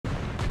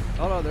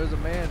Oh no, there's a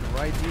man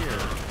right here.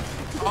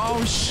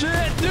 Oh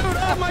shit, dude!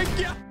 Oh my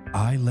god!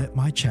 I let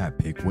my chat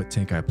pick what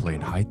tank I play in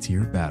high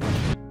tier battle.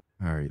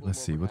 All right, let's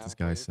see what this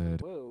guy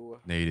said. Whoa.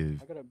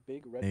 Native. I got a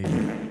big red.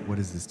 Native. What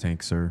is this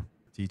tank, sir?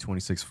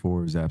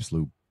 T-26-4 is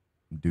absolute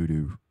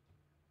doo-doo.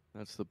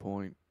 That's the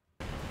point.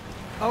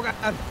 Oh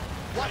god!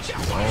 Watch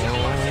out!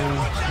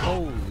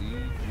 Holy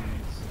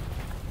jeez!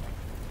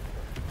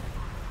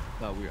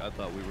 I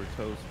thought we were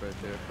toast right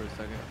there for a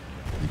second.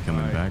 You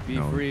coming back? Be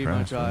No, free, my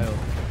crash, man. child.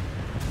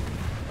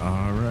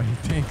 All right,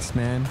 thanks,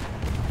 man.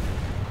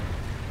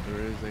 There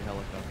is a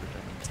helicopter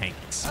coming.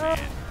 Tanks, man.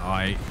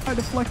 I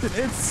deflected.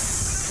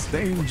 It's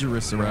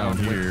dangerous around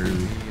here.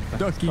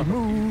 Ducky,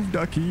 move,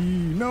 Ducky.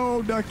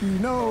 No, Ducky,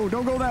 no.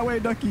 Don't go that way,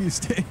 Ducky.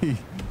 Stay. I'm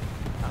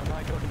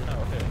not going that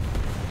way.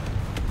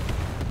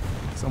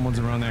 Someone's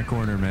around that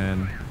corner,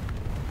 man.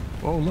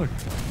 Oh, look.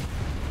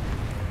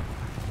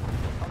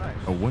 Oh, nice.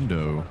 A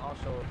window.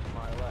 Also to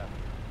my left.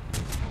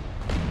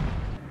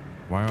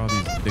 Why are all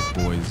these big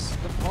boys?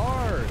 The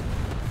part!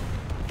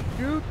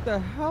 Shoot the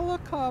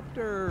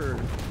helicopter!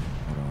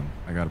 Hold on.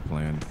 I got a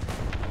plan.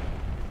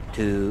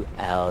 2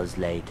 hours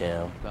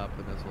later. Stop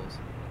the missiles.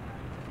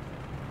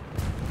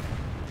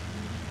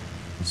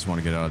 I just want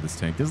to get out of this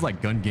tank. This is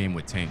like gun game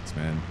with tanks,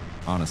 man.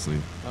 Honestly.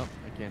 Oh,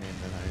 I can't aim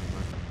that high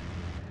anymore.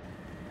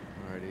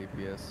 Alright,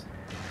 APS.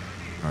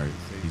 All right,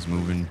 he's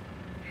moving.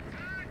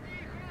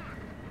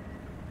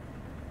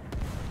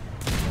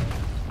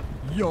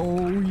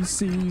 Yo, he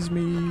sees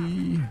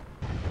me.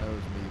 That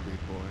was me, big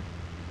boy.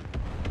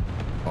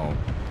 Oh,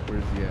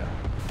 Where's he at?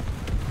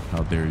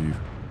 how dare you?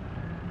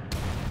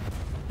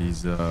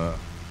 He's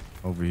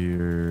over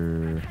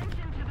here.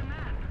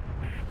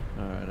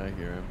 Alright, I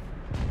hear him.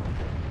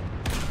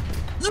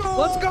 Yo,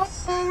 Let's go!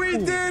 We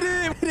did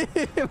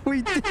it!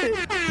 We did it!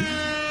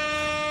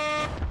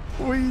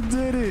 We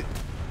did it!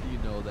 You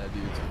know that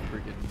dude's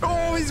freaking Oh,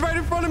 mad. he's right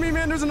in front of me,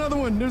 man. There's another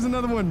one. There's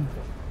another one.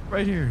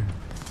 Right here.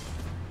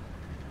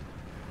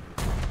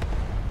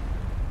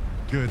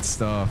 Good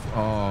stuff.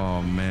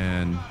 Oh,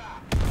 man.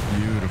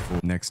 Beautiful.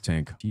 Next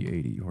tank.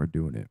 T80. We're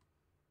doing it.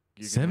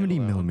 You can 70 handle that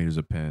one. millimeters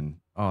of pen.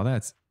 Oh,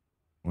 that's...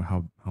 Well,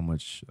 how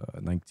much?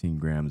 19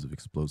 grams of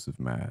explosive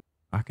mat.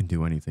 I can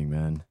do anything,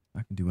 man.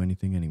 I can do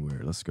anything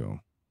anywhere. Let's go.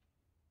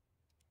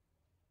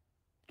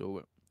 Do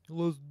it.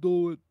 Let's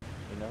do it.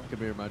 You know? Come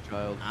here, my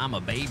child. I'm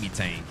a baby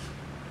tank.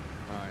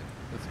 Alright,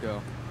 let's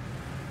go.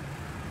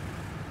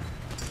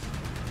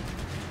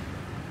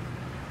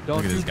 Don't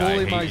at you this guy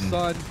bully my hating.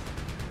 son.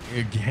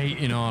 You're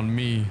hating on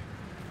me.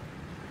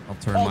 I'll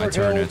turn Oh, my they're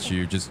turn held. at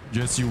you. Just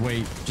you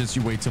wait. Just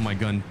you wait till my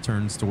gun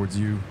turns towards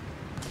you.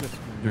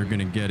 You're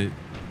gonna get it.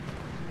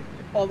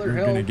 All their You're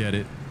help. gonna get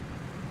it.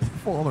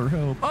 All their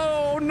help.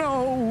 Oh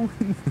no!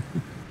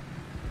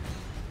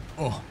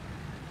 Oh.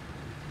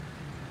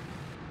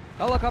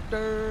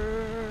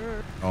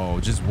 Helicopter! Oh,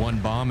 just one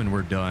bomb and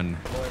we're done.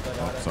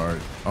 Oh, sorry.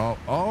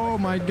 Oh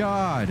my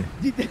God!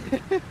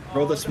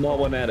 Throw the small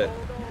one at it.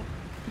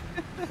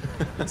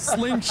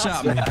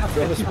 Slingshot me.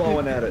 Throw the small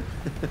one at it.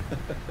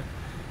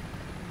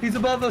 He's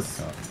above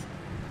us.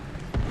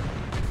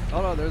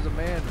 Oh no, there's a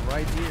man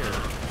right here.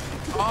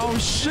 Oh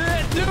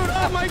shit, dude!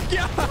 Oh my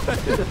God!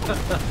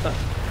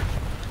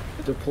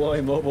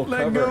 Deploy mobile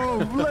Let cover. go!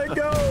 Let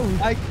go!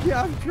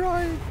 I'm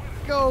trying.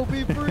 Go,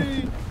 be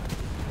free.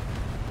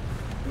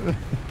 I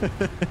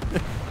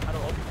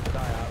don't want people to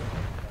die out.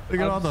 Look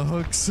at all the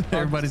hooks.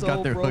 Everybody's so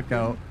got their hook broken.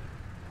 out.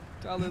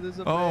 Tyler, there's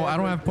a Oh, man I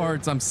don't right have there.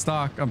 parts. I'm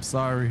stock. I'm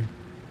sorry.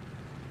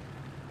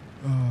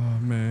 Oh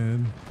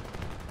man.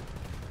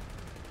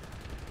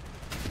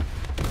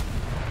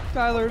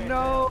 Tyler,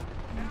 no.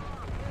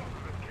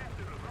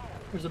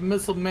 There's a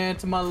missile man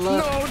to my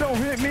left. No, don't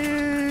hit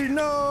me.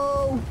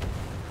 No.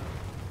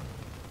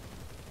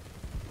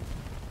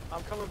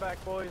 I'm coming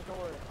back, boys. Don't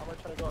worry. I'm gonna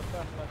try to go as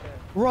fast as I can.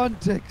 Run,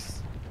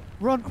 Dix.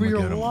 Run for I'ma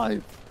your get him.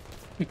 life.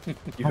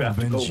 You I'll have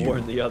to go avenge you.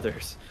 warn the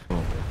others.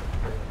 Oh,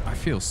 I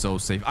feel so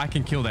safe. I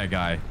can kill that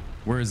guy.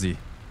 Where is he?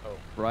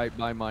 Right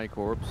by my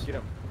corpse. Get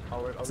him.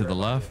 I'll To the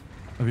left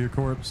of your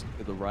corpse?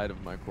 To the right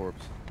of my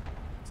corpse.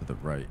 To the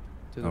right.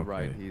 To the Okay.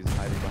 right. He's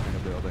hiding behind a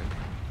building.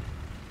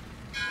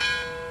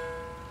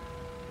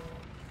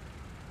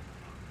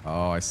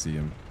 Oh, I see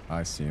him.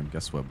 I see him.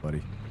 Guess what,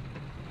 buddy?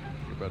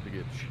 You're about to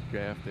get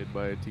shafted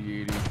by a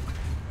T-80.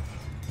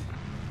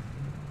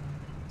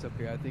 It's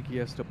okay. I think he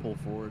has to pull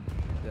forward.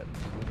 That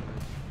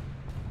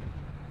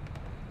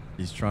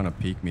He's trying to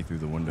peek me through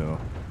the window.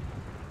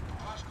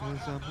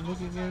 I'm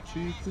looking at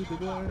you through the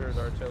glass. There's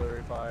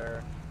artillery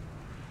fire.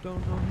 Don't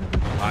know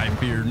how I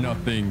fear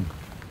nothing.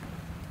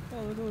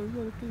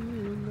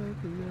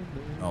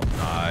 I'll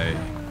die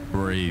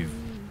brave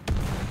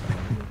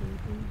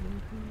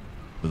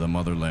for the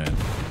motherland.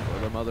 For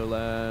the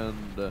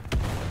motherland.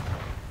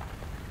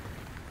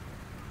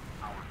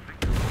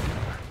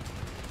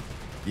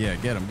 Yeah,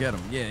 get him, get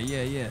him.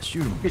 Yeah.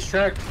 Shoot him. He's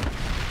tracked.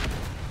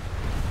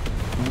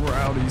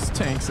 Rowdy's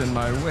tanks in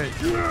my way.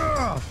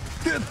 Yeah!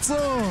 Get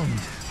some!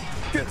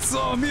 Get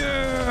some,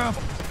 yeah!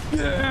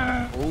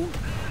 Yeah! Oh.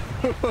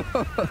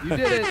 You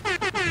did it.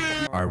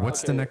 All right,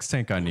 what's the next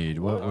tank I need?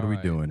 What are we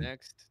doing?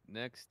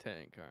 Next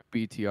tank. All right.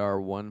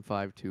 BTR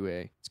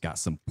 152A. It's got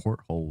some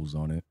portholes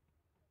on it.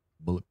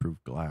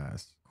 Bulletproof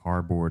glass.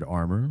 Cardboard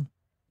armor.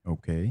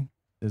 Okay.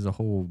 There's a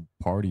whole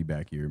party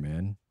back here,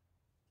 man.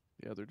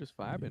 Yeah, they're just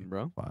vibing,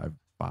 bro.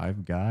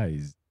 Five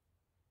guys.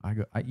 I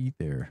eat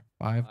there.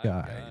 Five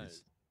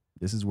guys.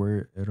 This is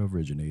where it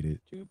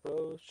originated. Two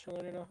bros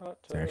chilling in a hot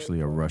It's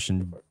actually a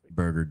Russian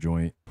burger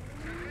joint.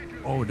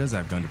 Oh, it does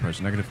have gun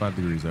depression. -5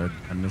 degrees. I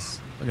miss.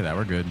 Look at that.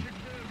 We're good.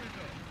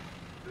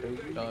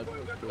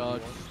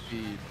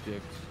 Godspeed,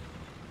 dicks.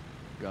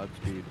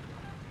 Godspeed.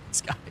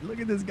 This guy, look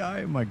at this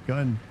guy. My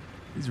gun.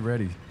 He's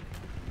ready.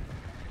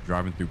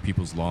 Driving through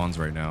people's lawns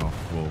right now.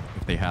 Well,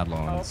 if they had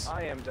lawns. Oh,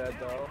 I am dead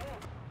though.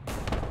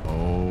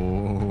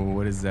 Oh,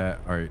 what is that?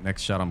 All right,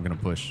 next shot I'm gonna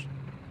push.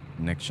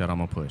 Next shot I'm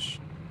gonna push.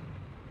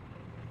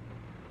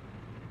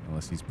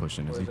 Unless he's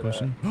pushing. Is he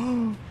pushing?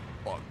 Oh.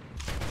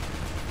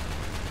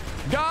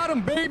 Got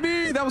him,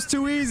 baby! That was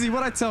too easy.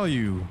 What'd I tell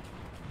you?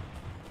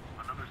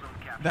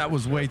 That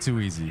was way too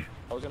easy.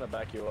 I was gonna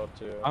back you up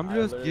too. I'm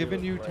just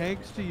giving you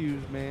tanks to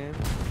use, man.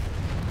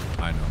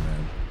 I know,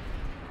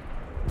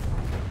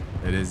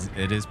 man.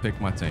 It is pick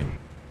my tank.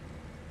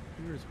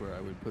 Here's where I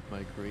would put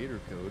my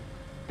creator code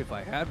if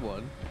I had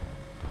one.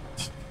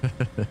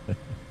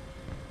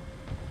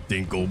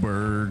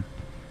 Dinkelberg.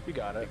 You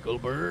got it.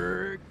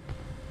 Dinkelberg.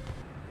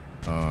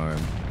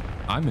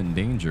 I'm in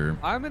danger.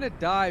 I'm gonna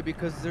die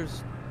because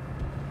there's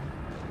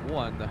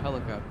one, the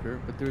helicopter,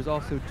 but there's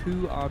also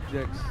 2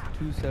 objects,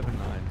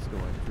 279s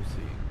going for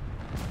C.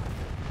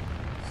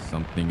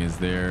 Something is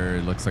there.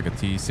 It looks like a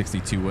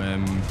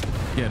T-62M.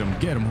 Get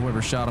him,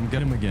 whoever shot him,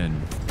 get him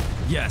again.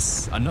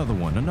 Yes, another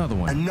one.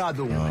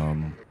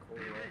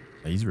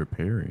 He's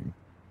repairing,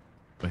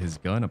 but his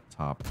gun up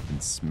top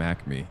can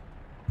smack me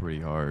pretty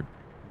hard.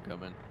 I'm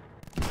coming.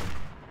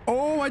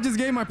 Oh, I just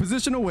gave my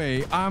position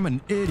away. I'm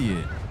an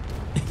idiot.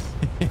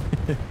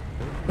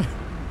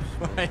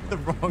 I hit the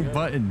wrong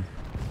button.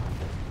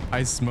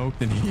 I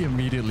smoked and he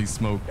immediately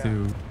smoked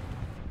too.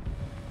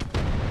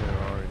 There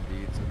are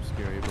indeed some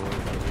scary boys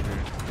over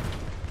here.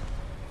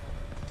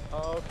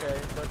 Oh, okay.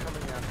 They're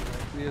coming after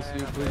me.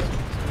 PSU, please.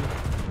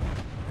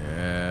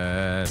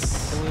 Yes.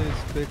 Please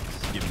fix.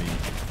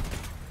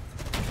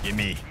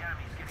 Gimme.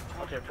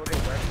 Okay, for the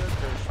record,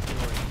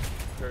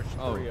 there's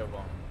 3 of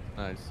them.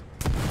 Nice.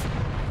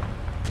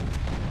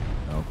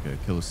 Okay,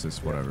 kill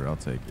assist, whatever. I'll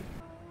take it.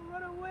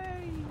 Run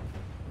away.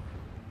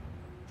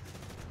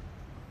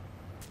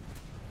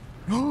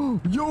 Oh,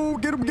 yo,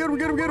 get him.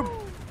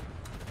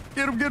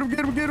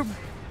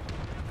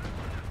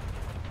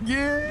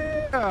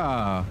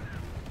 Yeah.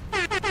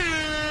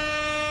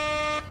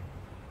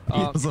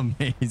 It was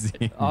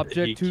amazing.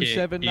 Object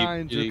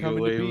 279s are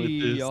coming to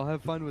B. Y'all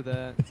have fun with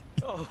that.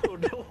 Oh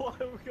no,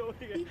 I'm going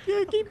again. You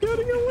can't keep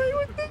getting away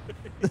with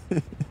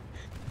it.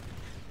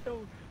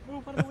 No,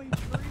 move out of the way,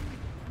 tree.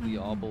 The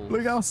obbles.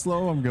 Look how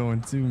slow I'm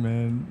going too,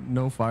 man.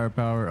 No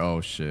firepower. Oh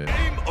shit.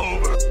 Game